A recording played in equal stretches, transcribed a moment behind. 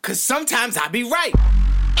'Cause sometimes I be right.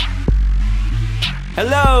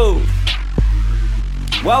 Hello.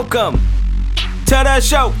 Welcome to the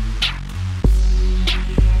show.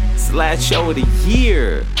 It's the last show of the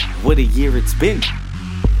year. What a year it's been.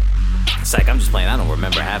 It's like I'm just playing. I don't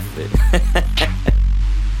remember half of it.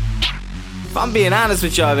 If I'm being honest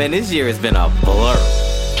with y'all, man, this year has been a blur.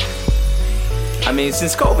 I mean,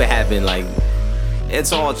 since COVID happened, like,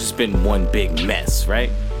 it's all just been one big mess, right?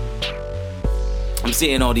 I'm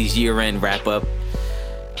seeing all these year-end wrap-up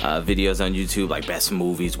videos on YouTube, like best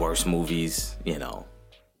movies, worst movies, you know,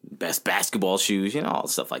 best basketball shoes, you know, all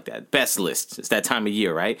stuff like that. Best lists. It's that time of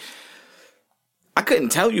year, right? I couldn't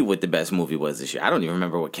tell you what the best movie was this year. I don't even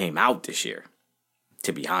remember what came out this year,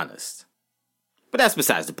 to be honest. But that's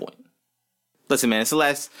besides the point. Listen, man, it's the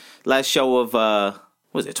last show of, what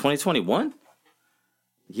was it, 2021?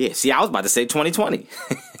 Yeah, see, I was about to say 2020.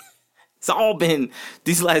 It's all been,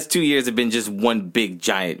 these last 2 years have been just one big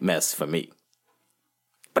giant mess for me.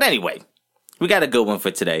 But anyway, we got a good one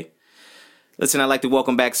for today. Listen, I'd like to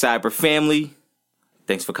welcome back Cyber Family.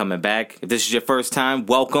 Thanks for coming back. If this is your first time,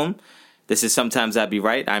 welcome. This is Sometimes I Be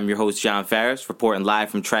Right. I'm your host, John Farris, reporting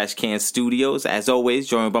live from Trash Can Studios. As always,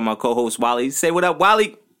 joined by my co-host, Wally. Say what up,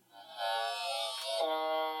 Wally.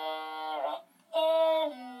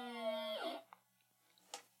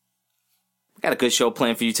 Got a good show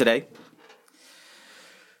planned for you today.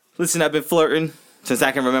 Listen, I've been flirting since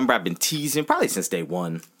I can remember. I've been teasing probably since day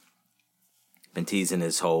one. Been teasing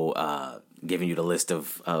this whole giving you the list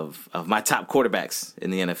of my top quarterbacks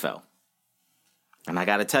in the NFL. And I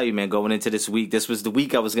got to tell you, man, going into this week, this was the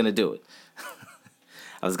week I was going to do it.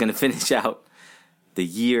 I was going to finish out the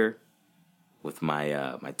year with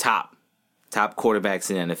my my top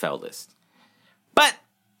quarterbacks in the NFL list. But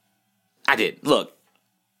I did. Look,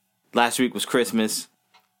 last week was Christmas.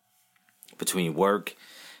 Between work,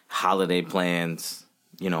 holiday plans,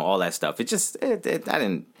 you know, all that stuff. I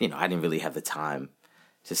didn't really have the time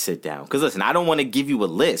to sit down. Because listen, I don't want to give you a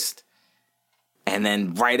list. And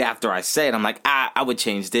then right after I say it, I'm like, I would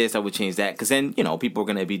change this, I would change that. Because then, you know, people are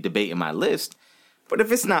going to be debating my list. But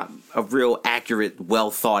if it's not a real accurate,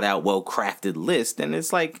 well thought out, well crafted list, then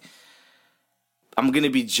it's like, I'm going to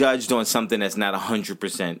be judged on something that's not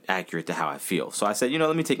 100% accurate to how I feel. So I said, you know,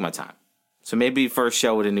 let me take my time. So maybe first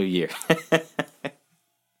show of the new year.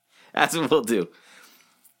 That's what we'll do.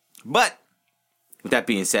 But with that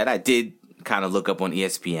being said, I did kind of look up on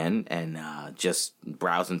ESPN and just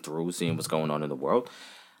browsing through, seeing what's going on in the world.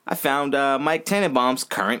 I found Mike Tannenbaum's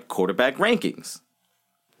current quarterback rankings.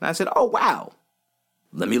 And I said, oh, wow.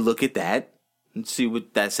 Let me look at that and see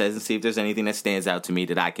what that says and see if there's anything that stands out to me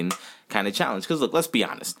that I can kind of challenge. Because, look, let's be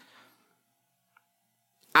honest.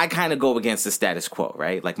 I kind of go against the status quo,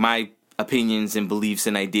 right? Like, my opinions and beliefs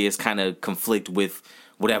and ideas kind of conflict with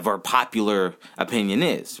whatever popular opinion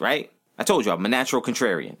is, right? I told you, I'm a natural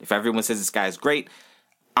contrarian. If everyone says this guy's great,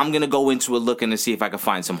 I'm going to go into it looking to see if I can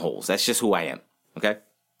find some holes. That's just who I am, okay?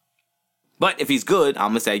 But if he's good, I'm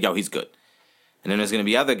going to say, yo, he's good. And then there's going to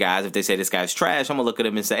be other guys, if they say this guy's trash, I'm going to look at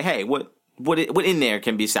him and say, hey, what in there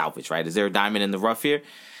can be salvaged, right? Is there a diamond in the rough here?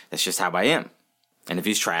 That's just how I am. And if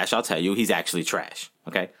he's trash, I'll tell you he's actually trash,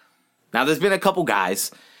 okay? Now, there's been a couple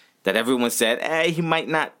guys that everyone said, hey, he might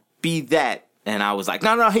not be that. And I was like,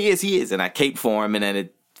 no, he is. And I caped for him, and then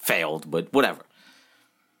it failed, but whatever.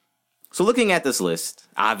 So looking at this list,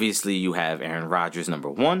 obviously you have Aaron Rodgers, number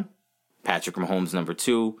 1, Patrick Mahomes, number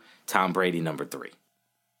 2, Tom Brady, number 3.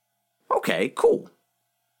 Okay, cool.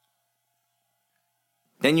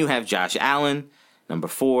 Then you have Josh Allen, number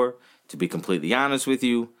 4. To be completely honest with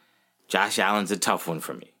you, Josh Allen's a tough one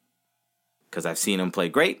for me. Because I've seen him play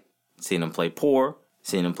great, seen him play poor,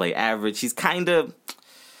 seen him play average. He's kind of,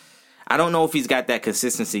 I don't know if he's got that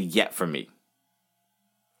consistency yet for me.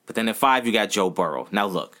 But then at 5, you got Joe Burrow. Now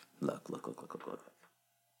look.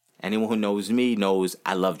 Anyone who knows me knows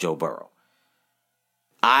I love Joe Burrow.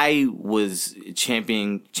 I was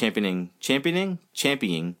championing.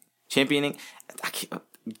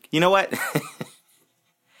 You know what?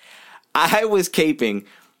 I was caping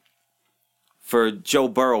for Joe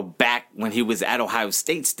Burrow back when he was at Ohio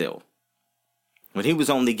State still. When he was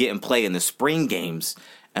only getting play in the spring games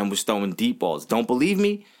and was throwing deep balls. Don't believe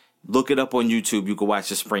me? Look it up on YouTube. You can watch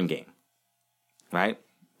the spring game. Right?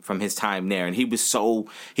 From his time there. And he threw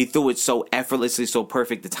it so effortlessly, so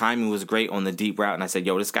perfect. The timing was great on the deep route. And I said,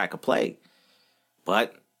 yo, this guy could play.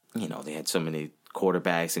 But, you know, they had so many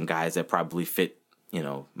quarterbacks and guys that probably fit, you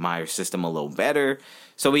know, Meyer's system a little better.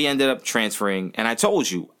 So he ended up transferring. And I told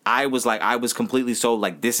you, I was completely sold.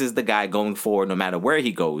 Like, this is the guy going forward no matter where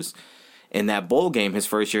he goes. In that bowl game, his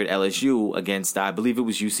first year at LSU against, I believe it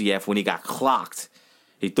was UCF, when he got clocked.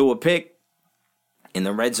 He threw a pick. In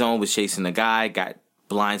the red zone, was chasing the guy, got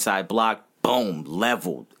blindside blocked, boom,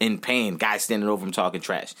 leveled, in pain. Guy standing over him talking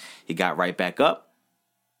trash. He got right back up,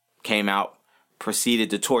 came out, proceeded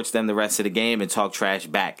to torch them the rest of the game and talk trash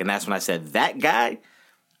back. And that's when I said, that guy,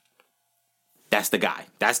 that's the guy.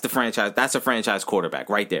 That's the franchise. That's a franchise quarterback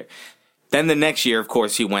right there. Then the next year, of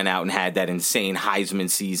course, he went out and had that insane Heisman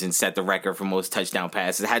season, set the record for most touchdown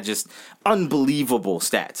passes, had just unbelievable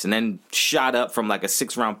stats, and then shot up from like a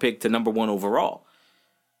 6th-round pick to number 1 overall.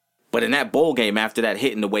 But in that bowl game, after that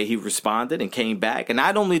hit and the way he responded and came back, and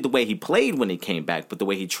not only the way he played when he came back, but the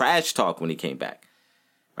way he trash talked when he came back,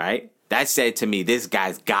 right? That said to me, this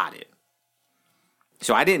guy's got it.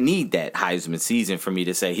 So I didn't need that Heisman season for me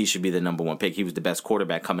to say he should be the number 1 pick. He was the best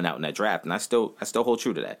quarterback coming out in that draft, and I still hold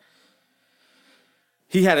true to that.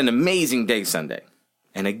 He had an amazing day Sunday.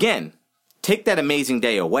 And again, take that amazing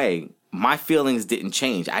day away, my feelings didn't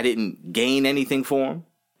change. I didn't gain anything for him,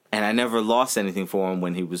 and I never lost anything for him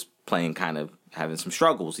when he was playing, kind of having some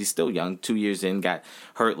struggles. He's still young, 2 years in, got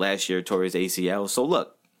hurt last year, tore his ACL. So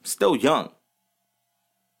look, still young.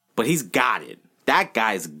 But he's got it. That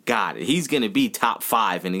guy's got it. He's going to be top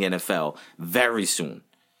 5 in the NFL very soon.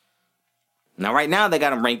 Now, right now, they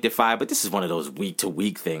got him ranked at 5, but this is one of those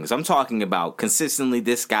week-to-week things. I'm talking about consistently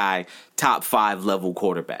this guy, top 5 level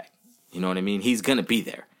quarterback. You know what I mean? He's going to be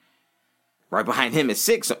there. Right behind him at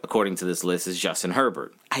 6, according to this list, is Justin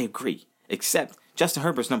Herbert. I agree, except Justin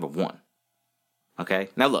Herbert's number 1. Okay?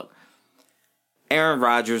 Now, look, Aaron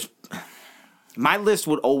Rodgers, my list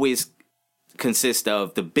would always consist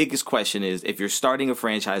of, the biggest question is, if you're starting a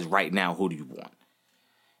franchise right now, who do you want?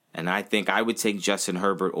 And I think I would take Justin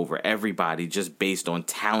Herbert over everybody just based on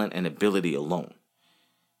talent and ability alone.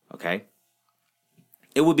 Okay?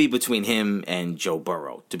 It would be between him and Joe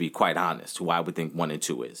Burrow, to be quite honest, who I would think 1 and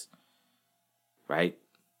 2 is. Right?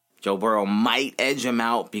 Joe Burrow might edge him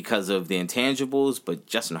out because of the intangibles, but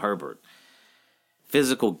Justin Herbert,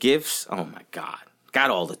 physical gifts, oh my God,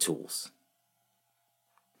 got all the tools.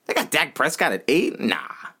 They got Dak Prescott at 8?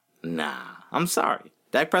 Nah, I'm sorry.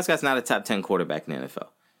 Dak Prescott's not a top 10 quarterback in the NFL.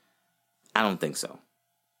 I don't think so.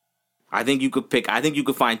 I think you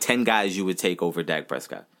could find 10 guys you would take over Dak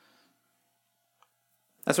Prescott.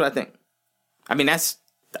 That's what I think. I mean, that's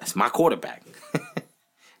my quarterback.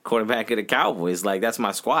 Quarterback of the Cowboys. Like, that's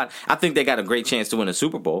my squad. I think they got a great chance to win a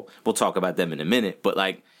Super Bowl. We'll talk about them in a minute. But,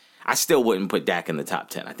 like, I still wouldn't put Dak in the top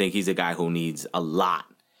 10. I think he's a guy who needs a lot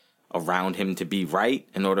around him to be right.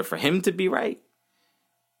 In order for him to be right,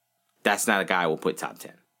 that's not a guy I will put top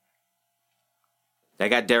 10. They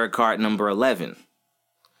got Derek Carr at number 11.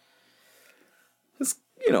 It's,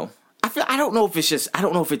 I don't know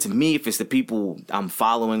if it's me, if it's the people I'm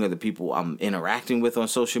following or the people I'm interacting with on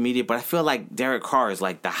social media, but I feel like Derek Carr is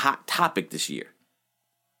like the hot topic this year.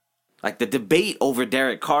 Like, the debate over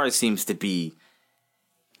Derek Carr seems to be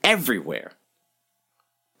everywhere.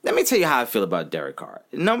 Let me tell you how I feel about Derek Carr.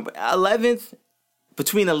 Number 11th,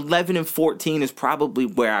 between 11 and 14 is probably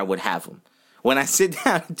where I would have him. When I sit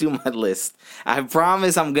down and do my list, I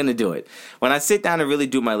promise I'm going to do it. When I sit down and really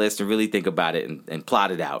do my list and really think about it and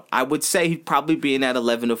plot it out, I would say he'd probably be in that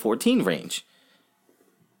 11 to 14 range.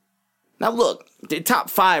 Now look, the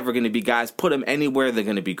top 5 are going to be guys, put them anywhere, they're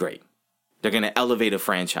going to be great. They're going to elevate a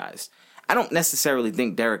franchise. I don't necessarily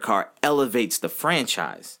think Derek Carr elevates the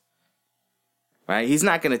franchise. Right? He's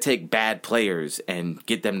not going to take bad players and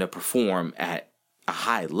get them to perform at a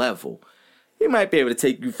high level. He might be able to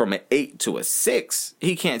take you from an 8 to a 6.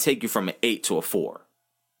 He can't take you from an 8 to a 4.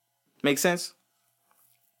 Make sense?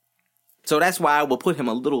 So that's why I will put him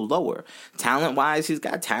a little lower. Talent-wise, he's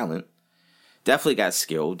got talent. Definitely got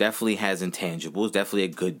skill. Definitely has intangibles. Definitely a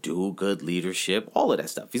good dude. Good leadership. All of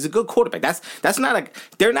that stuff. He's a good quarterback.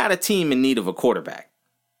 They're not a team in need of a quarterback.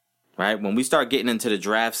 Right? When we start getting into the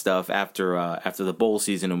draft stuff after the bowl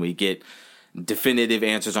season and we get definitive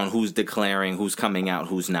answers on who's declaring, who's coming out,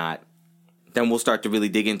 who's not, then we'll start to really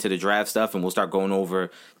dig into the draft stuff and we'll start going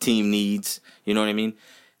over team needs. You know what I mean?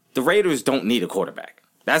 The Raiders don't need a quarterback.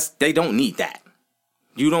 They don't need that.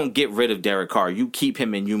 You don't get rid of Derek Carr. You keep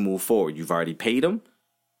him and you move forward. You've already paid him.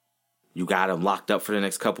 You got him locked up for the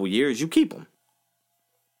next couple years. You keep him.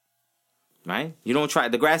 Right? You don't try.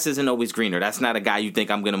 The grass isn't always greener. That's not a guy you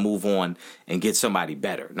think I'm going to move on and get somebody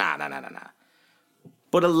better. Nah.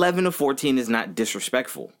 But 11 to 14 is not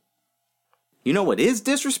disrespectful. You know what is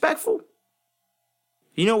disrespectful?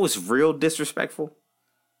 You know what's real disrespectful?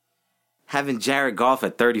 Having Jared Goff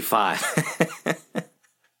at 35.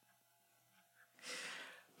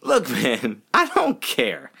 Look, man, I don't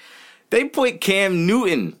care. They put Cam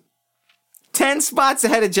Newton 10 spots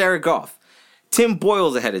ahead of Jared Goff. Tim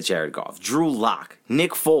Boyle's ahead of Jared Goff. Drew Lock.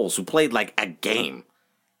 Nick Foles, who played like a game.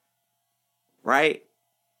 right?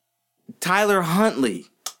 Tyler Huntley,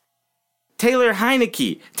 Taylor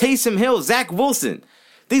Heineke, Taysom Hill, Zach Wilson.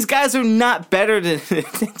 These guys are not better than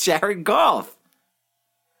Jared Goff.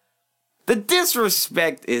 The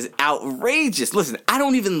disrespect is outrageous. Listen, I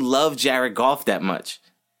don't even love Jared Goff that much.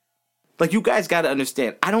 Like, you guys got to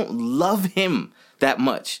understand, I don't love him that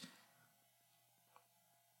much.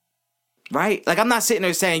 Right? Like, I'm not sitting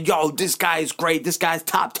there saying, yo, this guy is great. This guy's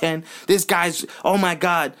top 10. This guy's, oh my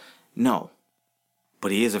God. No.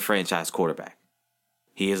 But he is a franchise quarterback.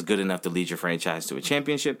 He is good enough to lead your franchise to a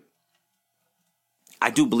championship. I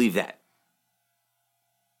do believe that.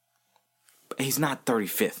 But he's not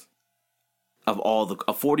 35th of all the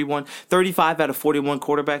 35 out of 41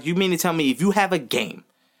 quarterbacks. You mean to tell me if you have a game,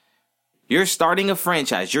 you're starting a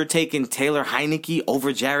franchise, you're taking Taylor Heineke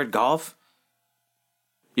over Jared Goff?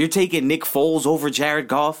 You're taking Nick Foles over Jared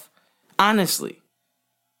Goff? Honestly.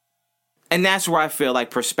 And that's where I feel like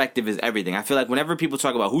perspective is everything. I feel like whenever people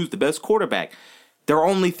talk about who's the best quarterback, they're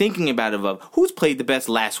only thinking about it of who's played the best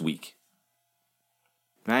last week.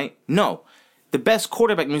 Right? No. The best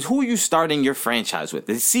quarterback means who are you starting your franchise with?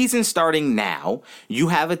 The season's starting now. You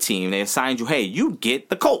have a team. They assigned you, hey, you get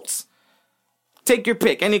the Colts. Take your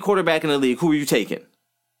pick. Any quarterback in the league, who are you taking?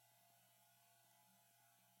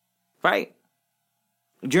 Right?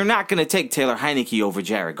 You're not going to take Taylor Heineke over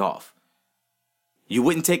Jared Goff. You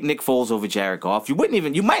wouldn't take Nick Foles over Jared Goff. You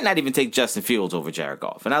might not even take Justin Fields over Jared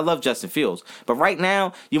Goff. And I love Justin Fields. But right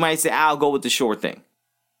now, you might say, I'll go with the sure thing.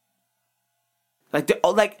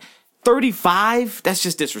 Like 35, that's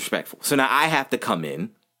just disrespectful. So now I have to come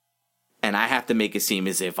in and I have to make it seem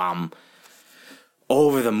as if I'm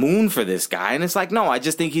over the moon for this guy. And it's like, no, I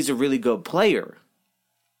just think he's a really good player.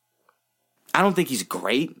 I don't think he's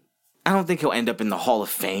great. I don't think he'll end up in the Hall of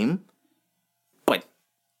Fame. But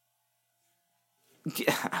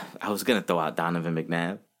yeah, I was going to throw out Donovan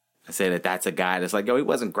McNabb. I say that's a guy that's like, yo, he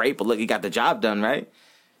wasn't great, but look, he got the job done, right?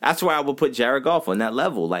 That's why I will put Jared Goff on that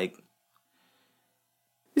level. Like,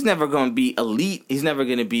 he's never going to be elite. He's never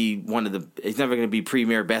going to be he's never going to be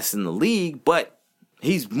premier best in the league, but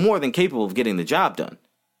he's more than capable of getting the job done.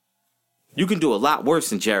 You can do a lot worse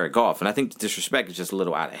than Jared Goff, and I think the disrespect is just a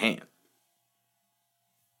little out of hand.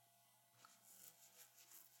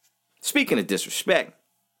 Speaking of disrespect,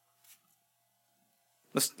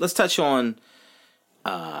 let's touch on,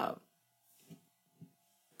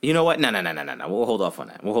 you know what? No. We'll hold off on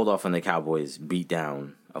that. We'll hold off on the Cowboys'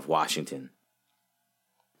 beatdown of Washington.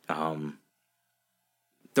 The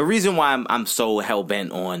reason why I'm so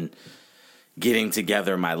hell-bent on getting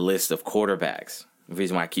together my list of quarterbacks, the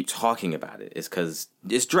reason why I keep talking about it is because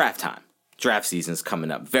it's draft time. Draft season's coming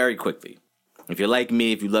up very quickly. If you're like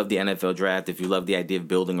me, if you love the NFL draft, if you love the idea of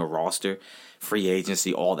building a roster, free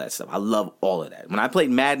agency, all that stuff, I love all of that. When I played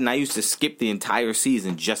Madden, I used to skip the entire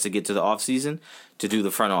season just to get to the offseason to do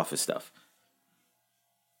the front office stuff.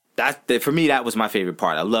 For me, that was my favorite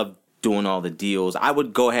part. I loved doing all the deals. I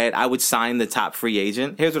would go ahead, I would sign the top free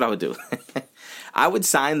agent. Here's what I would do. I would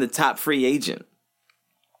sign the top free agent,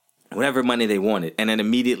 whatever money they wanted, and then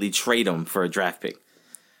immediately trade them for a draft pick.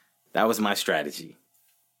 That was my strategy.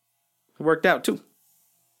 It worked out too.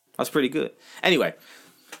 That's pretty good. Anyway,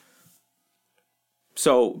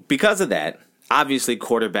 so because of that, obviously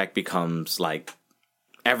quarterback becomes like,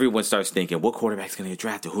 everyone starts thinking, what quarterback's going to get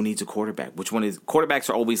drafted? Who needs a quarterback?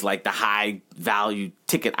 Quarterbacks are always like the high value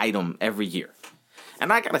ticket item every year.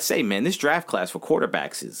 And I got to say, man, this draft class for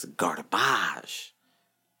quarterbacks is garbage.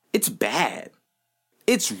 It's bad.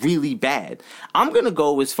 It's really bad. I'm going to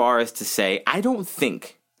go as far as to say, I don't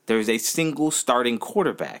think there's a single starting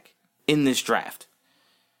quarterback in this draft.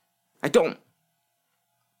 I don't.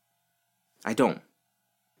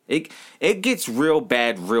 It gets real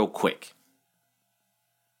bad real quick.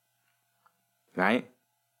 Right?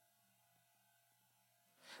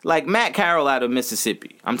 Like Matt Carroll out of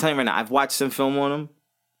Mississippi. I'm telling you right now, I've watched some film on him.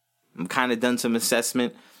 I'm kind of done some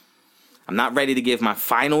assessment. I'm not ready to give my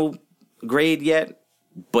final grade yet,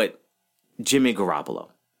 but Jimmy Garoppolo.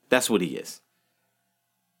 That's what he is.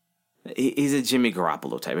 He's a Jimmy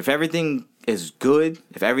Garoppolo type. If everything is good,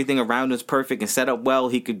 if everything around him is perfect and set up well,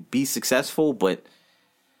 he could be successful, but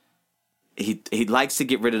he likes to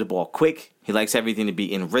get rid of the ball quick. He likes everything to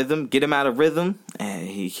be in rhythm. Get him out of rhythm, and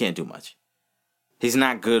he can't do much. He's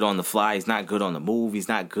not good on the fly. He's not good on the move. He's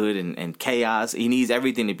not good in chaos. He needs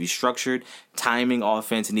everything to be structured. Timing,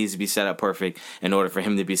 offense, it needs to be set up perfect in order for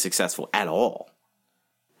him to be successful at all.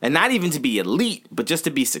 And not even to be elite, but just to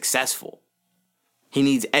be successful. He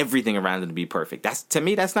needs everything around him to be perfect. To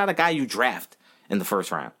me, that's not a guy you draft in the first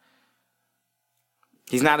round.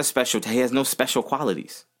 He's not he has no special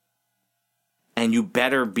qualities. And you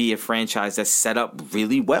better be a franchise that's set up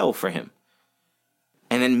really well for him.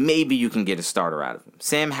 And then maybe you can get a starter out of him.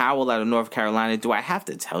 Sam Howell out of North Carolina, do I have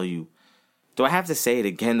to tell you? Do I have to say it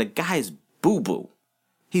again? The guy's boo-boo.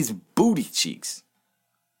 He's booty cheeks.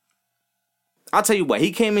 I'll tell you what,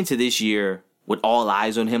 he came into this year with all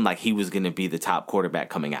eyes on him like he was going to be the top quarterback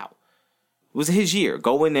coming out. It was his year.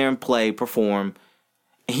 Go in there and play, perform.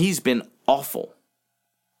 And he's been awful.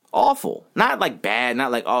 Awful. Not like bad,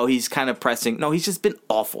 not like, oh, he's kind of pressing. No, he's just been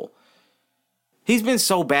awful. He's been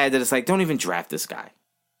so bad that it's like, don't even draft this guy.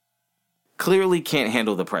 Clearly can't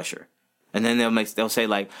handle the pressure. And then they'll say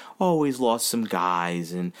like, oh, he's lost some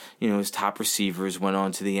guys and, his top receivers went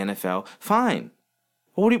on to the NFL. Fine.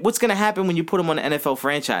 What's going to happen when you put him on an NFL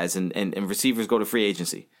franchise and receivers go to free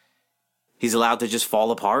agency? He's allowed to just fall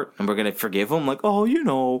apart and we're going to forgive him? Like, oh,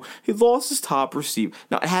 he lost his top receiver.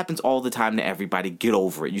 No, it happens all the time to everybody. Get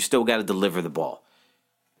over it. You still got to deliver the ball.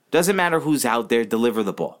 Doesn't matter who's out there, deliver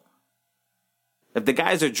the ball. If the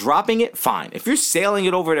guys are dropping it, fine. If you're sailing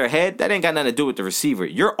it over their head, that ain't got nothing to do with the receiver.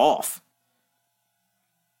 You're off.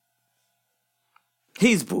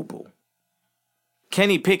 He's boo-boo.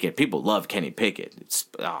 Kenny Pickett. People love Kenny Pickett. It's,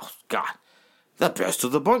 oh, God. The best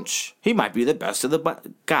of the bunch. He might be the best of the bunch.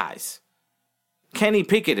 Guys, Kenny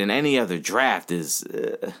Pickett in any other draft is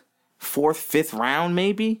 4th, 5th round,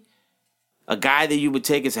 maybe? A guy that you would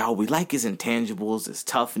take and say, oh, we like his intangibles, his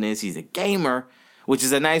toughness, he's a gamer. Which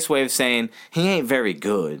is a nice way of saying he ain't very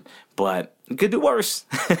good, but he could do worse.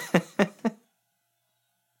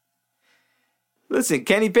 Listen,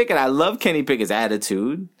 Kenny Pickett, I love Kenny Pickett's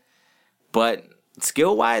attitude, but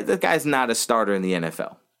skill-wise, this guy's not a starter in the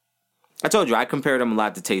NFL. I told you, I compared him a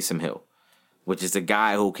lot to Taysom Hill, which is a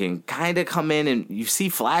guy who can kind of come in and you see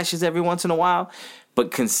flashes every once in a while,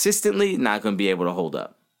 but consistently not going to be able to hold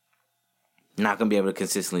up. Not going to be able to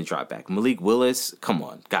consistently drop back. Malik Willis, come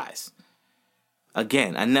on, guys.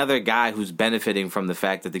 Again, another guy who's benefiting from the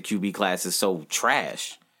fact that the QB class is so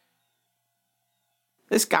trash.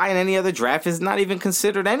 This guy in any other draft is not even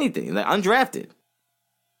considered anything. They're undrafted.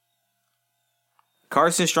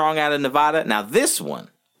 Carson Strong out of Nevada. Now this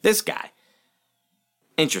guy,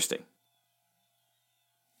 interesting.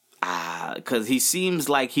 Because he seems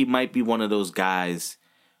like he might be one of those guys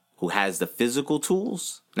who has the physical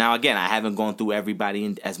tools. Now again, I haven't gone through everybody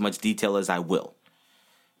in as much detail as I will.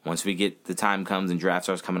 Once the time comes and draft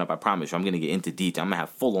starts coming up, I promise you, I'm going to get into detail. I'm going to have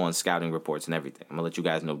full-on scouting reports and everything. I'm going to let you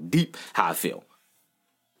guys know deep how I feel.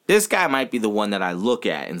 This guy might be the one that I look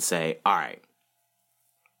at and say, all right,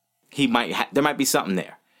 there might be something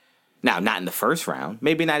there. Now, not in the first round,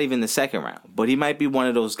 maybe not even the second round, but he might be one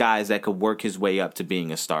of those guys that could work his way up to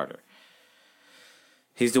being a starter.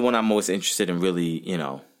 He's the one I'm most interested in really,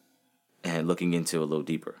 and looking into a little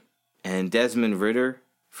deeper. And Desmond Ridder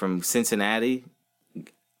from Cincinnati,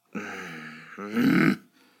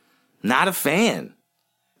 not a fan.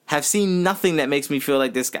 Have seen nothing that makes me feel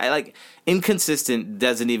like this guy, inconsistent,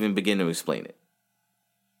 doesn't even begin to explain it.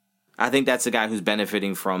 I think that's a guy who's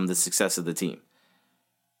benefiting from the success of the team.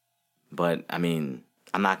 But, I'm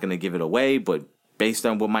not going to give it away, but based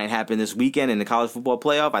on what might happen this weekend in the college football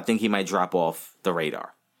playoff, I think he might drop off the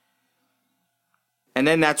radar. And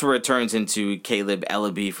then that's where it turns into Caleb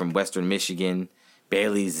Ellaby from Western Michigan,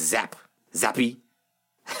 Bailey Zappi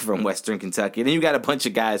from Western Kentucky. And then you got a bunch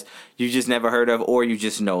of guys you just never heard of, or you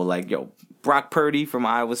just know, Brock Purdy from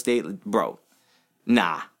Iowa State. Bro,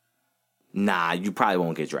 nah, you probably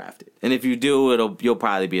won't get drafted. And if you do, you'll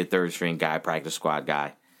probably be a third string guy, practice squad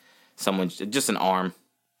guy. Someone, just an arm,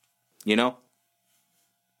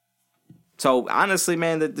 So honestly,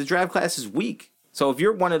 man, the draft class is weak. So if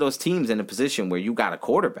you're one of those teams in a position where you got a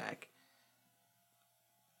quarterback,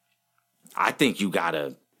 I think you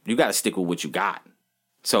gotta stick with what you got.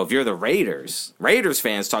 So if you're the Raiders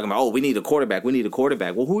fans talking about, oh, we need a quarterback.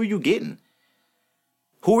 Well, who are you getting?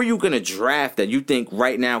 Who are you going to draft that you think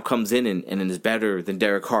right now comes in and is better than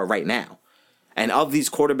Derek Carr right now? And of these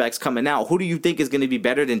quarterbacks coming out, who do you think is going to be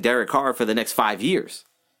better than Derek Carr for the next 5 years?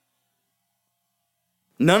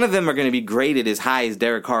 None of them are going to be graded as high as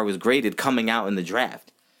Derek Carr was graded coming out in the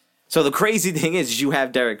draft. So the crazy thing is you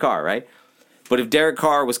have Derek Carr, right? But if Derek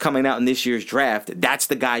Carr was coming out in this year's draft, that's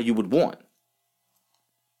the guy you would want.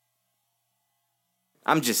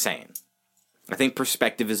 I'm just saying. I think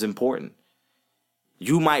perspective is important.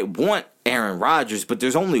 You might want Aaron Rodgers, but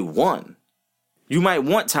there's only one. You might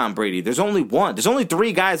want Tom Brady. There's only one. There's only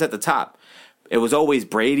 3 guys at the top. It was always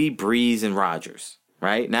Brady, Breeze, and Rodgers,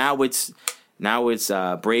 right? Now it's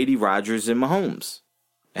Brady, Rodgers, and Mahomes.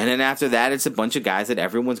 And then after that, it's a bunch of guys that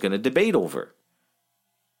everyone's going to debate over.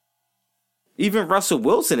 Even Russell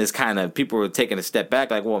Wilson is people are taking a step back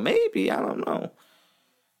like, well, maybe, I don't know.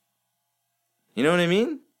 You know what I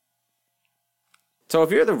mean? So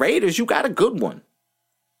if you're the Raiders, you got a good one.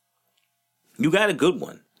 You got a good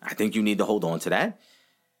one. I think you need to hold on to that.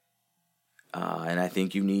 And I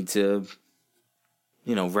think you need to,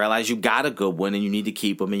 realize you got a good one and you need to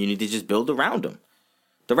keep them and you need to just build around them.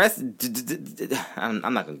 The rest, I'm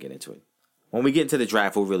not going to get into it. When we get into the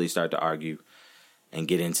draft, we'll really start to argue and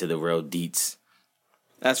get into the real deets.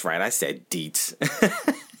 That's right, I said deets.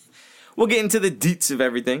 We'll get into the deets of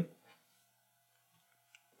everything.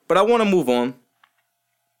 But I want to move on.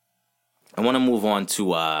 I want to move on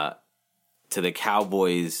to the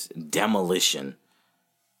Cowboys' demolition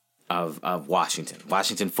of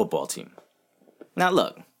Washington football team. Now,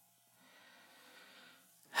 look,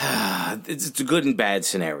 it's a good and bad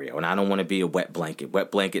scenario, and I don't want to be a wet blanket.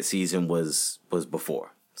 Wet blanket season was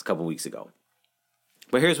before. It's a couple weeks ago.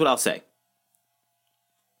 But here's what I'll say.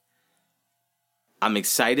 I'm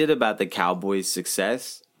excited about the Cowboys'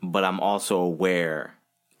 success, but I'm also aware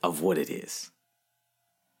of what it is.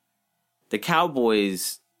 The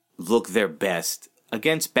Cowboys look their best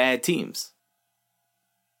against bad teams.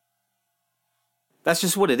 That's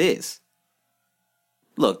just what it is.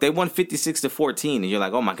 Look, they won 56-14, and you're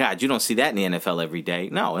like, oh my God, you don't see that in the NFL every day.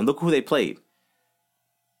 No, and look who they played.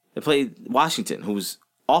 They played Washington, who's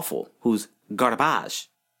awful, who's garbage.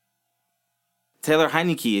 Taylor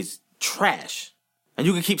Heinicke is trash. And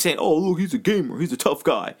you can keep saying, oh, look, he's a gamer, he's a tough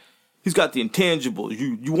guy. He's got the intangibles.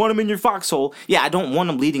 You want him in your foxhole? Yeah, I don't want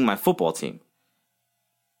him leading my football team.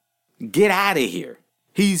 Get out of here.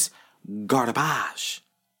 He's garbage.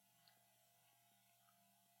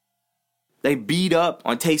 They beat up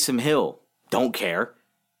on Taysom Hill. Don't care.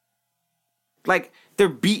 Like, they're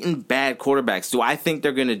beating bad quarterbacks. Do I think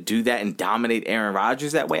they're going to do that and dominate Aaron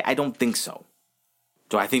Rodgers that way? I don't think so.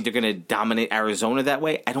 Do I think they're going to dominate Arizona that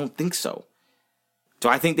way? I don't think so. Do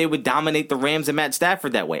I think they would dominate the Rams and Matt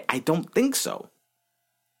Stafford that way? I don't think so.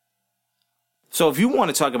 So if you want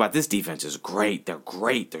to talk about this defense is great,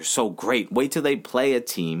 they're so great. Wait till they play a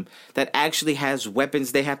team that actually has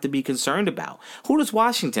weapons they have to be concerned about. Who does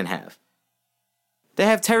Washington have? They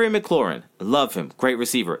have Terry McLaurin. Love him. Great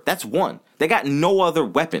receiver. That's one. They got no other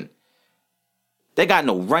weapon. They got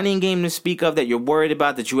no running game to speak of that you're worried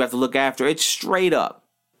about that you have to look after. It's straight up.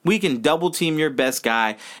 We can double team your best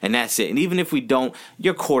guy, and that's it. And even if we don't,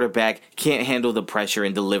 your quarterback can't handle the pressure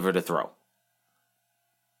and deliver the throw.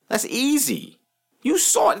 That's easy. You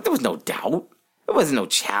saw it. There was no doubt. There wasn't no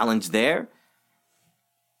challenge there.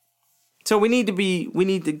 So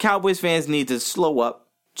the Cowboys fans need to slow up,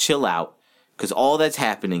 chill out, because all that's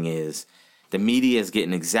happening is the media is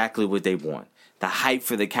getting exactly what they want. The hype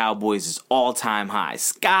for the Cowboys is all-time high.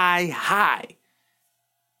 Sky high.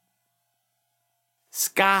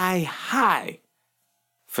 Sky high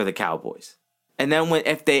for the Cowboys. And then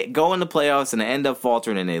if they go in the playoffs and they end up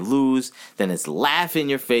faltering and they lose, then it's laugh in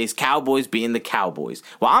your face, Cowboys being the Cowboys.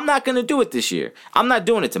 Well, I'm not going to do it this year. I'm not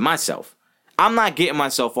doing it to myself. I'm not getting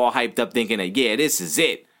myself all hyped up thinking that, yeah, this is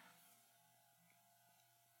it.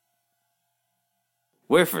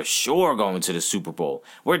 We're for sure going to the Super Bowl.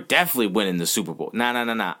 We're definitely winning the Super Bowl.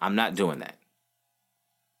 Nah. I'm not doing that.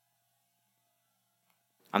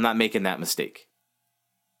 I'm not making that mistake.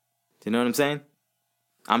 Do you know what I'm saying?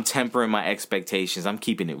 I'm tempering my expectations. I'm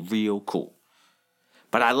keeping it real cool.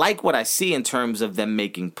 But I like what I see in terms of them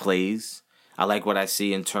making plays. I like what I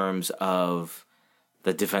see in terms of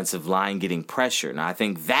the defensive line getting pressure. Now, I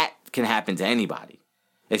think that can happen to anybody.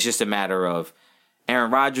 It's just a matter of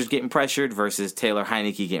Aaron Rodgers getting pressured versus Taylor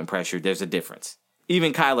Heinicke getting pressured. There's a difference.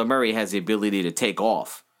 Even Kyler Murray has the ability to take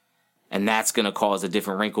off. And that's going to cause a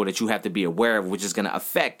different wrinkle that you have to be aware of, which is going to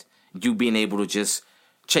affect you being able to just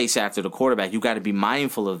chase after the quarterback. You got to be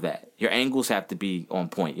mindful of that. Your angles have to be on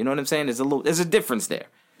point. You know what I'm saying? There's a difference there.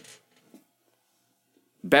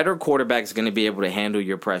 Better quarterbacks are going to be able to handle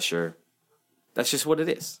your pressure. That's just what it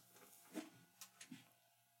is.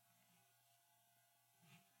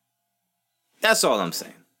 That's all I'm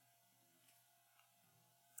saying.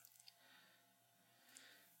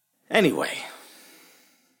 Anyway,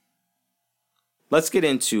 let's get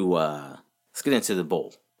into the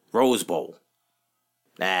bowl. Rose Bowl.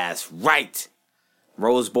 That's right.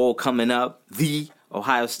 Rose Bowl coming up. The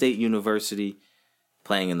Ohio State University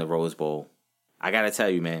playing in the Rose Bowl. I got to tell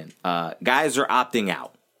you, man, guys are opting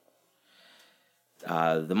out.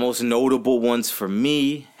 The most notable ones for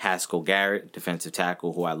me, Haskell Garrett, defensive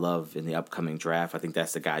tackle, who I love in the upcoming draft. I think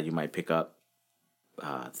that's the guy you might pick up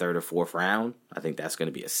third or fourth round. I think that's going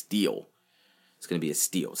to be a steal. It's going to be a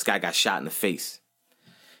steal. This guy got shot in the face.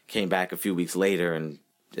 Came back a few weeks later and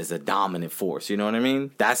is a dominant force. You know what I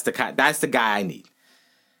mean? That's the guy I need.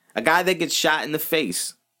 A guy that gets shot in the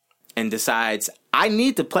face and decides, I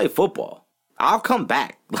need to play football. I'll come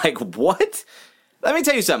back. Like, what? Let me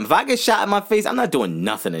tell you something. If I get shot in my face, I'm not doing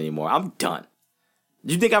nothing anymore. I'm done.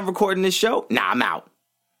 You think I'm recording this show? Nah, I'm out.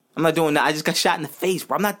 I'm not doing that. I just got shot in the face,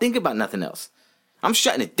 bro. I'm not thinking about nothing else. I'm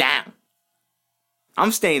shutting it down.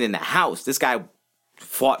 I'm staying in the house. This guy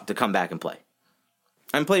fought to come back and play.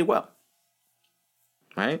 And played well.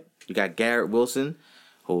 Right? You got Garrett Wilson.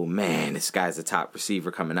 Oh, man, this guy's the top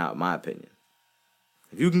receiver coming out, in my opinion.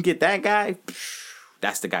 If you can get that guy,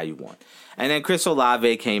 that's the guy you want. And then Chris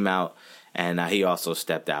Olave came out, and he also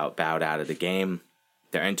stepped out, bowed out of the game.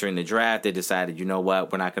 They're entering the draft. They decided, you know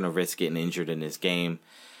what? We're not going to risk getting injured in this game.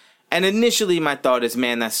 And initially, my thought is,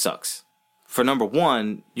 man, that sucks. For number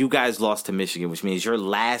one, you guys lost to Michigan, which means your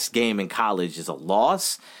last game in college is a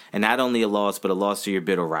loss. And not only a loss, but a loss to your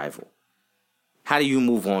bitter rival. How do you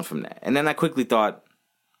move on from that? And then I quickly thought,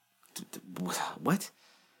 what?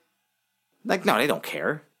 Like, no, they don't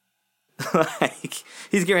care. Like,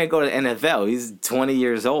 he's getting ready to go to the NFL. He's 20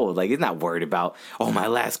 years old. Like, he's not worried about, oh, my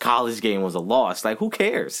last college game was a loss. Like, who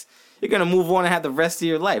cares? You're going to move on and have the rest of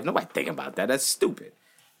your life. Nobody thinking about that. That's stupid.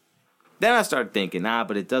 Then I started thinking,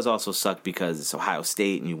 but it does also suck because it's Ohio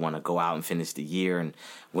State and you want to go out and finish the year and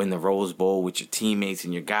win the Rose Bowl with your teammates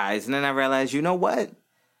and your guys. And then I realized, you know what?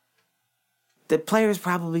 The players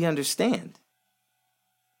probably understand.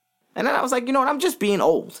 And then I was like, you know what? I'm just being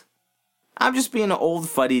old. I'm just being an old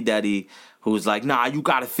fuddy-duddy who's like, nah, you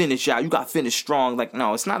got to finish out. You got to finish strong. Like,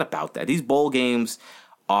 no, it's not about that. These bowl games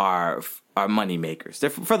are money makers. They're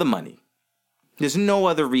for the money. There's no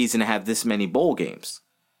other reason to have this many bowl games.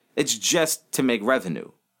 It's just to make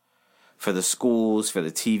revenue for the schools, for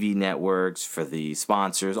the TV networks, for the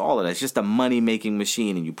sponsors, all of that. It's just a money-making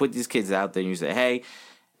machine. And you put these kids out there and you say, hey,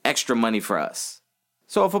 extra money for us.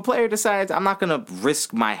 So if a player decides, I'm not going to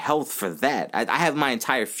risk my health for that. I have my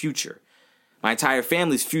entire future, my entire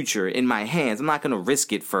family's future in my hands. I'm not going to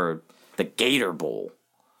risk it for the Gator Bowl.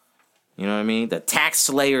 You know what I mean? The Tax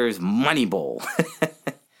Slayers Money Bowl.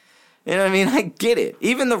 You know what I mean? I get it.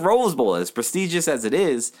 Even the Rose Bowl, as prestigious as it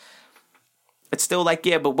is, it's still like,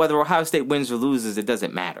 yeah, but whether Ohio State wins or loses, it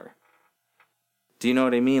doesn't matter. Do you know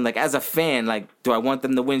what I mean? Like, as a fan, like, do I want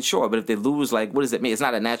them to win? Sure. But if they lose, like, what does it mean? It's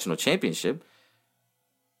not a national championship.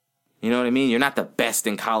 You know what I mean? You're not the best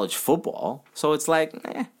in college football. So it's like,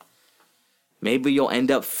 maybe you'll end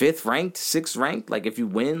up 5th ranked, 6th ranked. Like, if you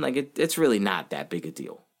win, like, it's really not that big a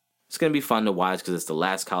deal. It's going to be fun to watch because it's the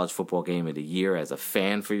last college football game of the year as a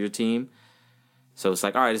fan for your team. So it's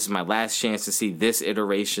like, all right, this is my last chance to see this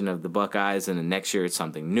iteration of the Buckeyes, and the next year it's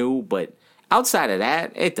something new. But outside of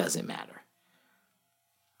that, it doesn't matter.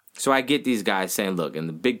 So I get these guys saying, look, in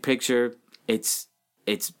the big picture, it's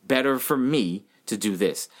better for me to do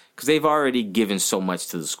this because they've already given so much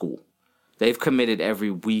to the school. They've committed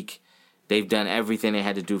every week. They've done everything they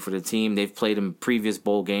had to do for the team. They've played in previous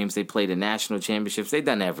bowl games. They played in national championships. They've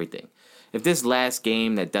done everything. If this last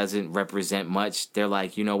game that doesn't represent much, they're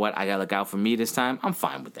like, you know what, I got to look out for me this time, I'm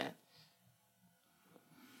fine with that.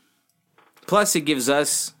 Plus, it gives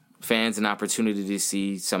us fans an opportunity to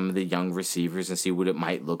see some of the young receivers and see what it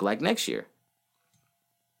might look like next year.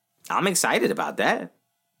 I'm excited about that.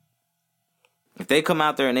 If they come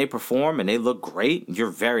out there and they perform and they look great,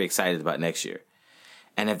 you're very excited about next year.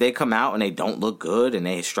 And if they come out and they don't look good and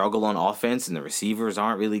they struggle on offense and the receivers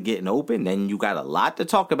aren't really getting open, then you got a lot to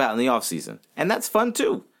talk about in the offseason. And that's fun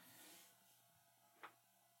too.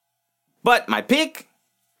 But my pick,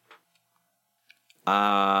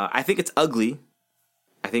 I think it's ugly.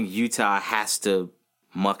 I think Utah has to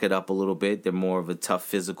muck it up a little bit. They're more of a tough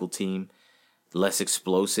physical team, less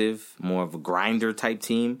explosive, more of a grinder type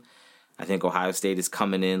team. I think Ohio State is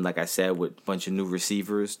coming in, like I said, with a bunch of new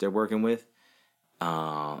receivers they're working with.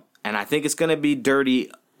 And I think it's going to be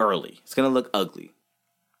dirty early. It's going to look ugly.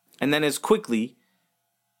 And then it's quickly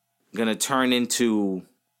going to turn into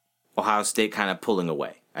Ohio State kind of pulling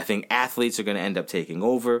away. I think athletes are going to end up taking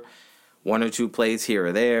over. 1 or 2 plays here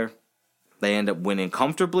or there. They end up winning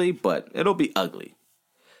comfortably, but it'll be ugly.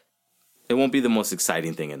 It won't be the most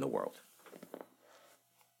exciting thing in the world.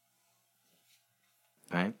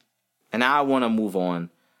 All right? And now I want to move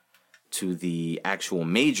on to the actual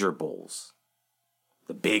major bowls.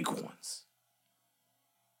 The big ones.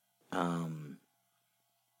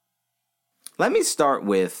 Let me start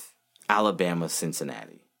with Alabama,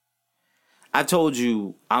 Cincinnati. I told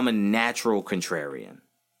you I'm a natural contrarian.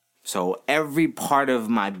 So every part of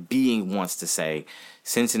my being wants to say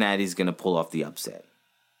Cincinnati's going to pull off the upset.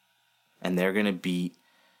 And they're going to beat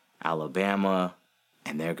Alabama.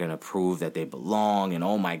 And they're going to prove that they belong. And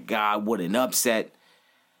oh my God, what an upset.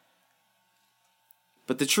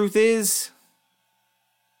 But the truth is,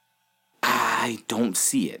 I don't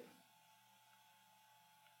see it.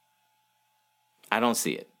 I don't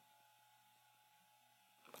see it.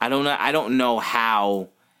 I don't know how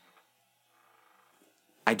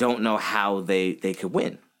I don't know how they could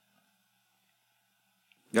win.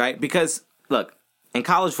 Right? Because, look, in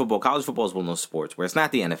college football is one of those sports where it's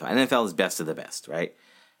not the NFL. NFL is best of the best, right?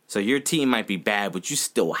 So your team might be bad, but you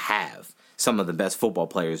still have some of the best football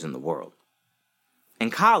players in the world.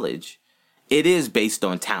 In college, it is based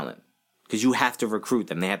on talent because you have to recruit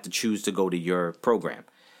them. They have to choose to go to your program.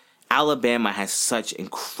 Alabama has such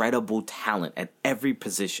incredible talent at every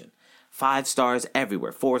position. 5 stars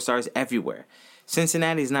everywhere, 4 stars everywhere.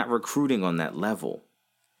 Cincinnati's not recruiting on that level.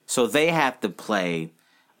 So they have to play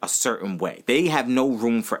a certain way. They have no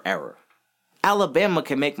room for error. Alabama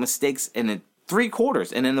can make mistakes in the 3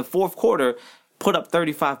 quarters and in the 4th quarter put up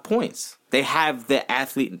 35 points. They have the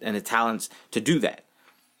athlete and the talents to do that.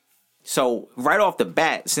 So right off the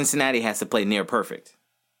bat, Cincinnati has to play near perfect.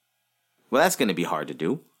 Well, that's going to be hard to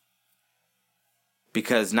do.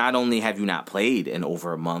 Because not only have you not played in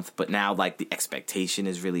over a month, but now like the expectation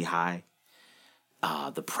is really high.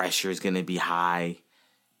 The pressure is going to be high.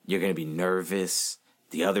 You're going to be nervous.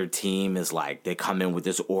 The other team is like, they come in with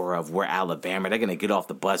this aura of we're Alabama. They're going to get off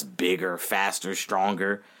the bus bigger, faster,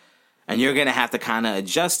 stronger. And you're going to have to kind of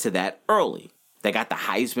adjust to that early. They got the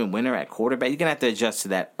Heisman winner at quarterback. You're going to have to adjust to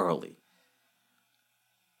that early.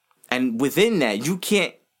 And within that, you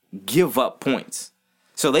can't give up points.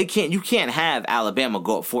 So you can't have Alabama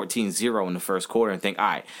go up 14-0 in the first quarter and think, all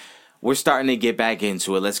right, we're starting to get back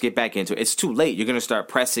into it. Let's get back into it. It's too late. You're going to start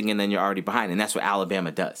pressing and then you're already behind. And that's what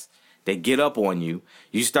Alabama does. They get up on you.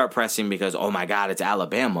 You start pressing because, oh my God, it's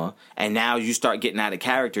Alabama. And now you start getting out of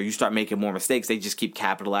character. You start making more mistakes. They just keep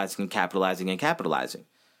capitalizing and capitalizing and capitalizing.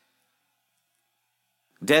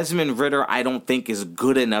 Desmond Ridder, I don't think, is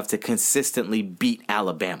good enough to consistently beat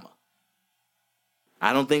Alabama.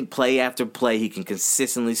 I don't think play after play he can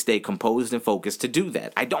consistently stay composed and focused to do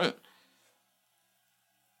that. I don't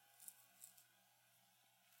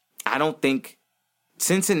think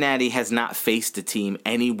Cincinnati has not faced a team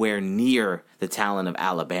anywhere near the talent of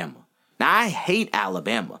Alabama. Now, I hate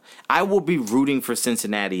Alabama. I will be rooting for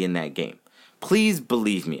Cincinnati in that game. Please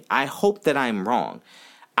believe me. I hope that I'm wrong.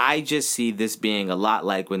 I just see this being a lot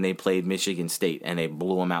like when they played Michigan State and they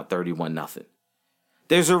blew them out 31-0.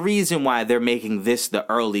 There's a reason why they're making this the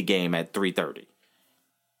early game at 3:30.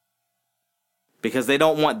 Because they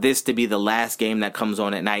don't want this to be the last game that comes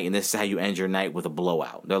on at night and this is how you end your night with a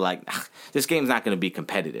blowout. They're like, this game's not going to be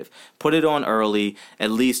competitive. Put it on early.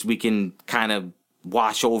 At least we can kind of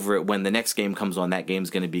wash over it when the next game comes on. That game's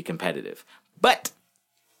going to be competitive. But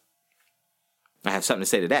I have something to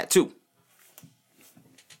say to that too.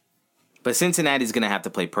 But Cincinnati's going to have to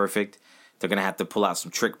play perfect. They're going to have to pull out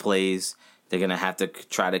some trick plays. They're going to have to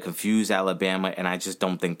try to confuse Alabama, and I just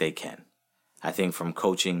don't think they can. I think from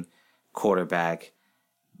coaching, quarterback,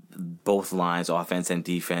 both lines, offense and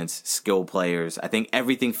defense, skill players, I think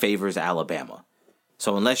everything favors Alabama.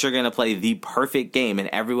 So unless you're going to play the perfect game and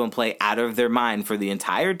everyone play out of their mind for the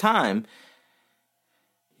entire time,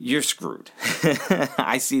 you're screwed.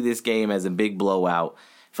 I see this game as a big blowout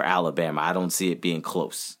for Alabama. I don't see it being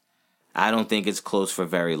close. I don't think it's close for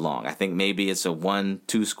very long. I think maybe it's a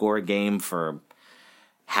 1-2 score game for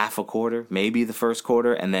half a quarter, maybe the first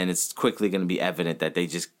quarter, and then it's quickly going to be evident that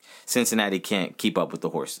Cincinnati can't keep up with the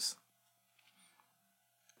horses.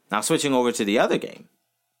 Now switching over to the other game,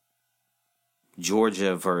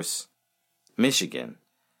 Georgia versus Michigan.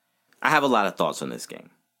 I have a lot of thoughts on this game.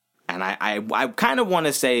 And I kind of want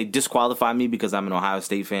to say disqualify me because I'm an Ohio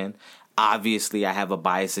State fan. Obviously, I have a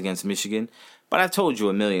bias against Michigan. But I've told you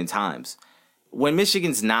a million times, when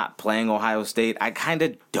Michigan's not playing Ohio State, I kind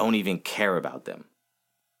of don't even care about them.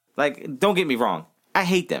 Like, don't get me wrong. I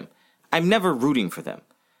hate them. I'm never rooting for them.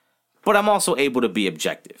 But I'm also able to be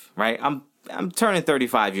objective, right? I'm turning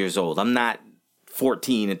 35 years old. I'm not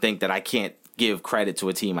 14 and think that I can't give credit to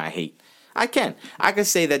a team I hate. I can. I can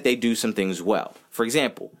say that they do some things well. For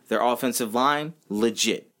example, their offensive line,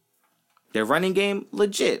 legit. Their running game,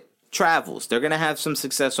 legit. Travels. They're going to have some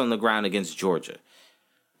success on the ground against Georgia.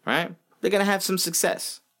 Right? They're going to have some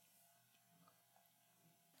success.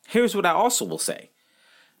 Here's what I also will say.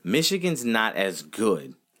 Michigan's not as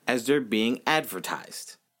good as they're being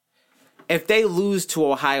advertised. If they lose to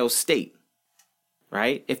Ohio State,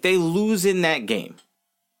 right? If they lose in that game,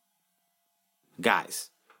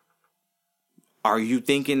 guys, are you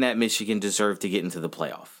thinking that Michigan deserved to get into the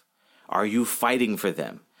playoff? Are you fighting for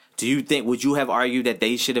them? Would you have argued that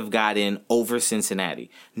they should have got in over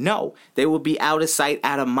Cincinnati? No, they would be out of sight,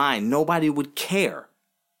 out of mind. Nobody would care.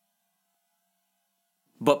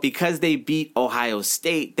 But because they beat Ohio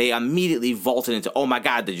State, they immediately vaulted into, oh my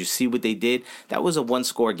God, did you see what they did? That was a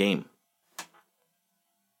 1-score game.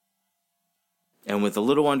 And with a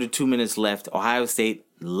little under 2 minutes left, Ohio State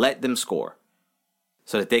let them score.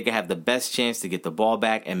 so that they could have the best chance to get the ball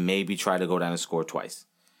back and maybe try to go down and score twice.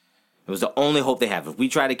 It was the only hope they have. If we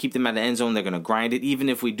try to keep them at the end zone, they're going to grind it. Even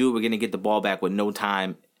if we do, we're going to get the ball back with no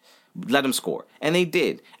time. Let them score. And they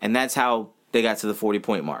did. And that's how they got to the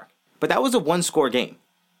 40-point mark. But that was a one-score game.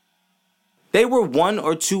 They were 1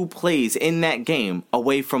 or 2 plays in that game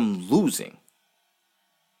away from losing.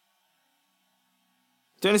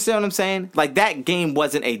 Do you understand what I'm saying? Like, that game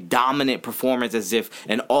wasn't a dominant performance as if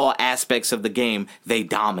in all aspects of the game they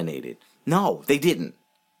dominated. No, they didn't.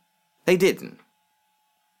 They didn't.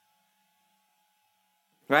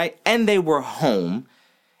 Right? And they were home.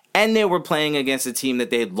 And they were playing against a team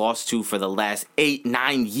that they had lost to for the last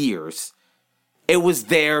 8-9 years. It was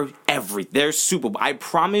their Super Bowl. I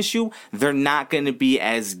promise you, they're not going to be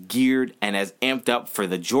as geared and as amped up for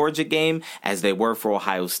the Georgia game as they were for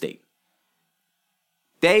Ohio State.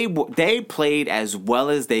 They played as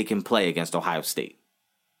well as they can play against Ohio State.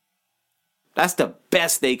 That's the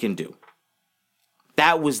best they can do.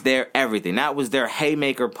 That was their everything. That was their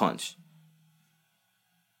haymaker punch.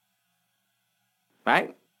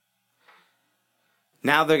 Right?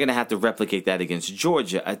 Now they're going to have to replicate that against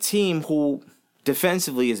Georgia, a team who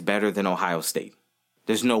defensively is better than Ohio State.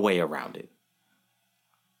 There's no way around it.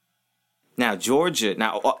 Now Georgia,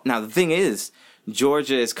 now the thing is,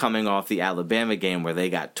 Georgia is coming off the Alabama game where they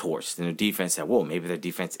got torched and their defense said, whoa, maybe their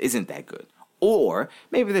defense isn't that good. Or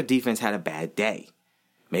maybe their defense had a bad day.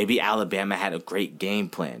 Maybe Alabama had a great game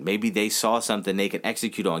plan. Maybe they saw something they could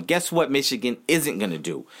execute on. Guess what Michigan isn't going to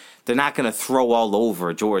do? They're not going to throw all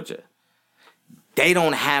over Georgia. They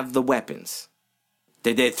don't have the weapons.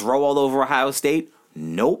 Did they throw all over Ohio State?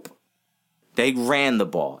 Nope. They ran the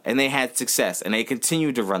ball, and they had success, and they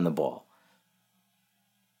continued to run the ball.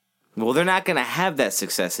 Well, they're not going to have that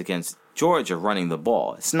success against Georgia running the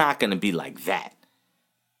ball. It's not going to be like that.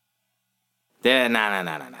 They're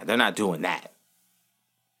not doing that.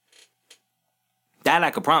 That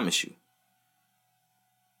I can promise you.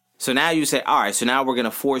 So now you say, all right, so now we're going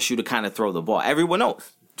to force you to kind of throw the ball. Everyone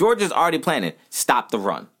knows. Georgia's already planning. Stop the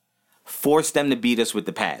run. Force them to beat us with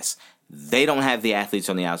the pass. They don't have the athletes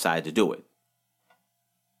on the outside to do it.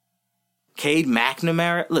 Cade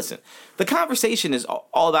McNamara, listen, the conversation is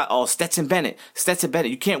all about, Stetson Bennett.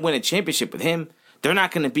 You can't win a championship with him. They're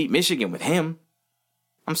not going to beat Michigan with him.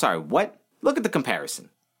 I'm sorry, what? Look at the comparison.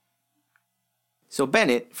 So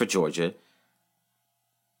Bennett, for Georgia,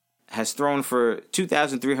 has thrown for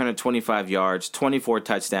 2,325 yards, 24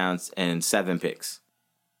 touchdowns, and 7 picks.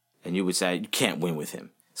 And you would say, you can't win with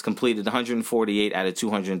him. He's completed 148 out of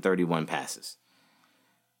 231 passes.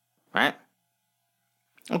 Right?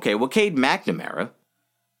 Okay, well, Cade McNamara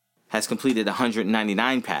has completed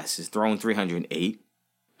 199 passes, thrown 308,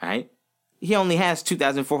 right? He only has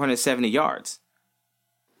 2,470 yards.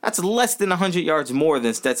 That's less than 100 yards more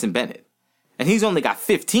than Stetson Bennett. And he's only got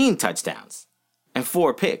 15 touchdowns and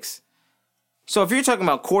 4 picks. So if you're talking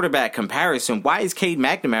about quarterback comparison, why is Cade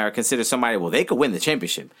McNamara considered somebody, well, they could win the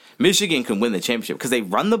championship? Michigan can win the championship because they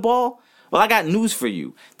run the ball? Well, I got news for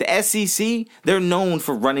you. The SEC, they're known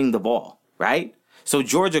for running the ball, right? So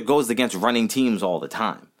Georgia goes against running teams all the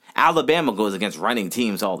time. Alabama goes against running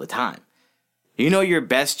teams all the time. You know your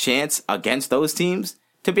best chance against those teams?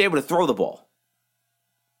 To be able to throw the ball.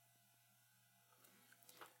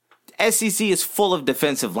 The SEC is full of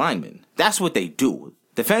defensive linemen. That's what they do.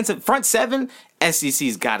 Defensive front seven,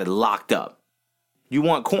 SEC's got it locked up. You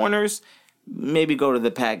want corners? Maybe go to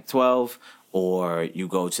the Pac-12, or you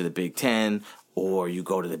go to the Big Ten, or you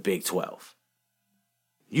go to the Big 12.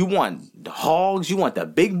 You want the hogs, you want the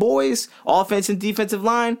big boys, offense and defensive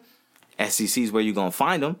line, SEC's where you're going to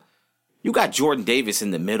find them. You got Jordan Davis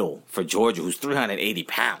in the middle for Georgia, who's 380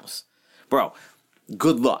 pounds. Bro,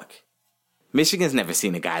 good luck. Michigan's never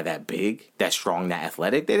seen a guy that big, that strong, that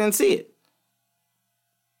athletic. They didn't see it.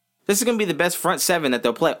 This is going to be the best front seven that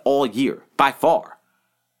they'll play all year, by far.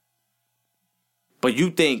 But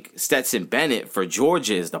you think Stetson Bennett for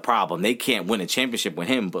Georgia is the problem. They can't win a championship with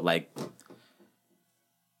him, but like,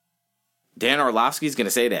 Dan Orlovsky's going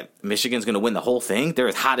to say that Michigan's going to win the whole thing? They're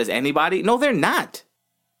as hot as anybody? No, they're not.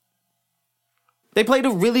 They played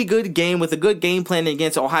a really good game with a good game plan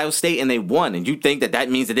against Ohio State, and they won. And you think that that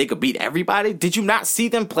means that they could beat everybody? Did you not see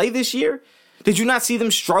them play this year? Did you not see them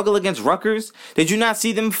struggle against Rutgers? Did you not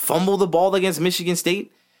see them fumble the ball against Michigan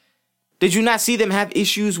State? Did you not see them have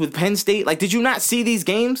issues with Penn State? Like, did you not see these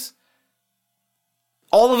games?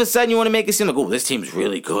 All of a sudden, you want to make it seem like, oh, this team's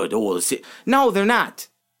really good. Oh, no, they're not.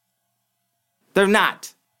 They're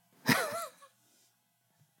not.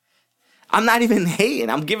 I'm not even hating.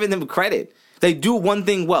 I'm giving them credit. They do one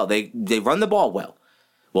thing well. They run the ball well.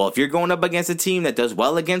 Well, if you're going up against a team that does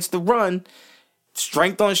well against the run,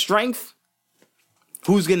 strength on strength,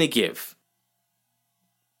 Who's going to give?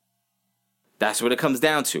 That's what it comes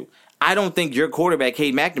down to. I don't think your quarterback,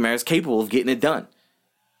 Cade McNamara, is capable of getting it done.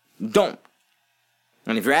 Don't.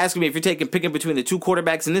 And if you're asking me if you're picking between the two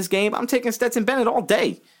quarterbacks in this game, I'm taking Stetson Bennett all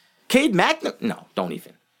day. Cade McNamara? No, don't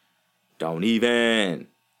even. Don't even.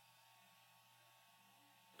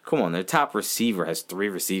 Come on, their top receiver has 3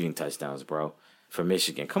 receiving touchdowns, bro, for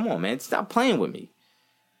Michigan. Come on, man. Stop playing with me.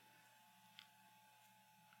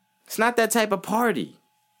 It's not that type of party.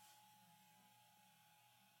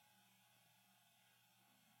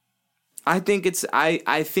 I think it's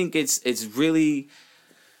really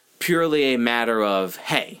purely a matter of,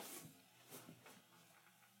 hey,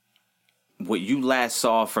 what you last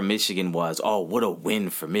saw from Michigan was, oh, what a win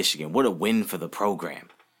for Michigan. What a win for the program.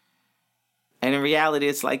 And in reality,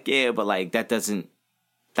 it's like, yeah, but like that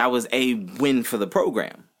was a win for the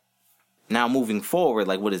program. Now moving forward,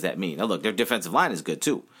 like, what does that mean? Now look, their defensive line is good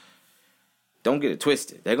too. Don't get it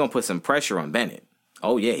twisted. They're going to put some pressure on Bennett.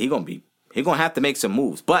 Oh yeah, he's going to have to make some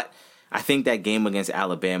moves. But I think that game against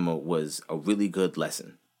Alabama was a really good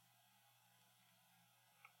lesson.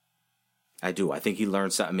 I do. I think he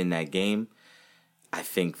learned something in that game. I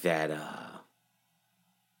think that,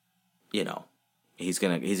 he's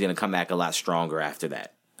gonna come back a lot stronger after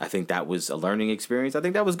that. I think that was a learning experience. I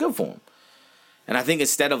think that was good for him. And I think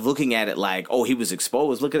instead of looking at it like, oh, he was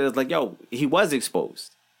exposed, look at it like, yo, he was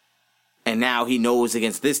exposed. And now he knows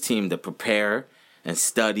against this team to prepare and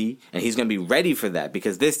study, and he's going to be ready for that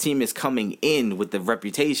because this team is coming in with the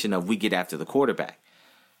reputation of we get after the quarterback.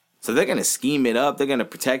 So they're going to scheme it up. They're going to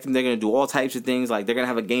protect him. They're going to do all types of things. Like, they're going to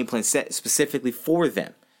have a game plan set specifically for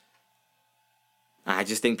them. I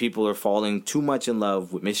just think people are falling too much in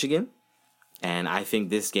love with Michigan. And I think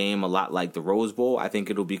this game, a lot like the Rose Bowl, I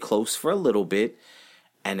think it'll be close for a little bit.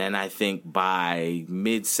 And then I think by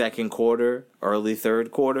mid-second quarter, early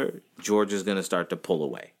third quarter, Georgia's going to start to pull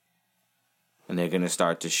away. And they're going to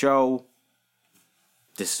start to show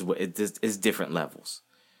this is what it's different levels.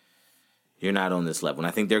 You're not on this level. And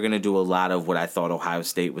I think they're going to do a lot of what I thought Ohio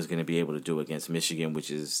State was going to be able to do against Michigan, which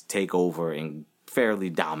is take over and fairly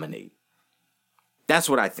dominate. That's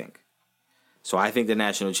what I think. So I think the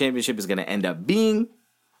national championship is going to end up being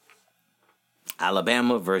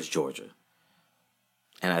Alabama versus Georgia.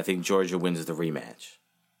 And I think Georgia wins the rematch.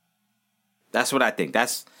 That's what I think.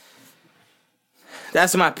 That's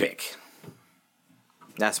my pick.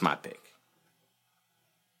 That's my pick.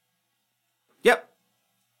 Yep.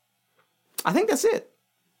 I think that's it.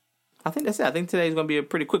 I think today's going to be a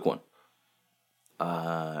pretty quick one.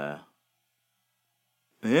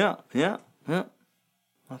 Yeah.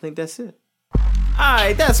 I think that's it.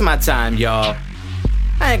 Alright, that's my time, y'all.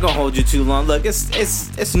 I ain't gonna hold you too long. Look,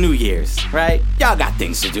 it's New Year's, right? Y'all got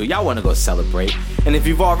things to do. Y'all want to go celebrate. And if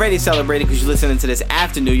you've already celebrated because you're listening to this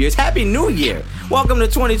after New Year's, Happy New Year. Welcome to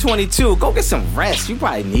 2022. Go get some rest. You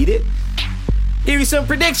probably need it. Give you some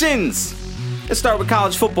predictions. Let's start with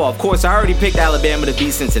college football. Of course, I already picked Alabama to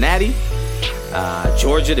beat Cincinnati.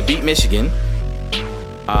 Georgia to beat Michigan.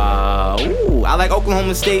 I like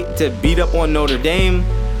Oklahoma State to beat up on Notre Dame.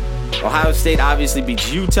 Ohio State obviously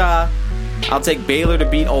beats Utah. I'll take Baylor to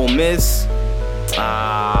beat Ole Miss.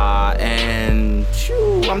 I'm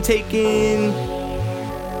going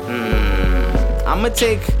to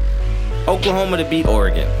take Oklahoma to beat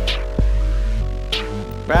Oregon.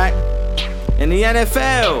 Right? In the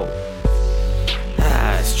NFL.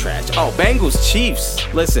 It's trash. Oh, Bengals Chiefs.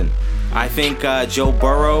 Listen, I think Joe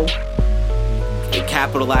Burrow, he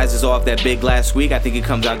capitalizes off that big last week. I think he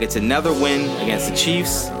comes out, gets another win against the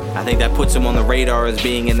Chiefs. I think that puts him on the radar as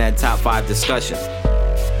being in that top 5 discussion.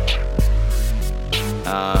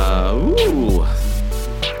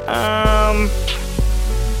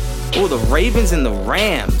 The Ravens and the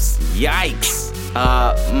Rams. Yikes.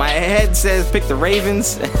 My head says pick the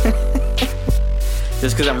Ravens.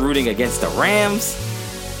 Just because I'm rooting against the Rams.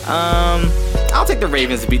 I'll take the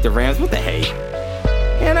Ravens to beat the Rams. What the hey?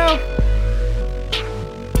 You know?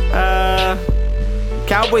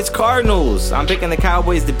 Cowboys Cardinals. I'm picking the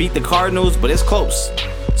Cowboys to beat the Cardinals, but it's close.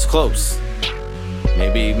 It's close.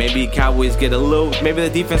 Maybe Cowboys get maybe the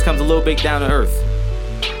defense comes a little bit down to earth.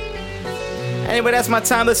 Anyway, that's my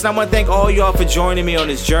time. Listen, I want to thank all y'all for joining me on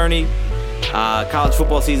this journey. College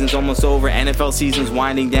football season's almost over. NFL season's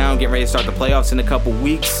winding down. Getting ready to start the playoffs in a couple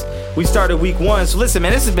weeks. We started week 1. So listen,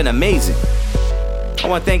 man, this has been amazing. I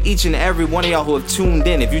want to thank each and every one of y'all who have tuned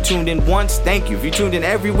in. If you tuned in once, thank you. If you tuned in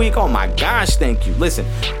every week, oh my gosh, thank you. Listen,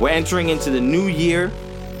 we're entering into the new year.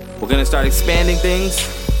 We're going to start expanding things.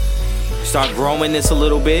 Start growing this a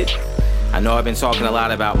little bit. I know I've been talking a lot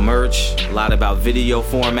about merch, a lot about video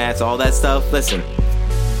formats, all that stuff. Listen,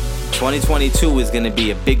 2022 is going to be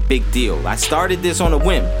a big, big deal. I started this on a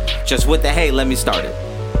whim, just with the, hey, let me start it.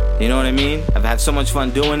 You know what I mean? I've had so much fun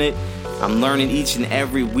doing it. I'm learning each and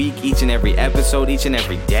every week, each and every episode, each and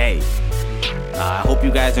every day. I hope you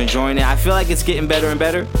guys are enjoying it. I feel like it's getting better and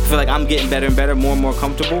better. I feel like I'm getting better and better, more and more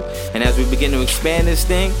comfortable. And as we begin to expand this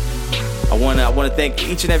thing, I want to thank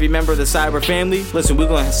each and every member of the Cyber family. Listen, we're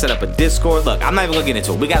going to set up a Discord. Look, I'm not even going to get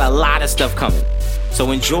into it. We got a lot of stuff coming. So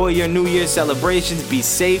enjoy your New Year's celebrations. Be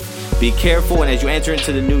safe. Be careful. And as you enter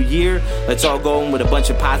into the new year, let's all go in with a bunch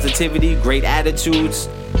of positivity, great attitudes,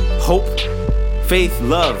 hope, faith,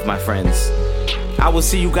 love, my friends. I will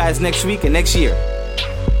see you guys next week and next year.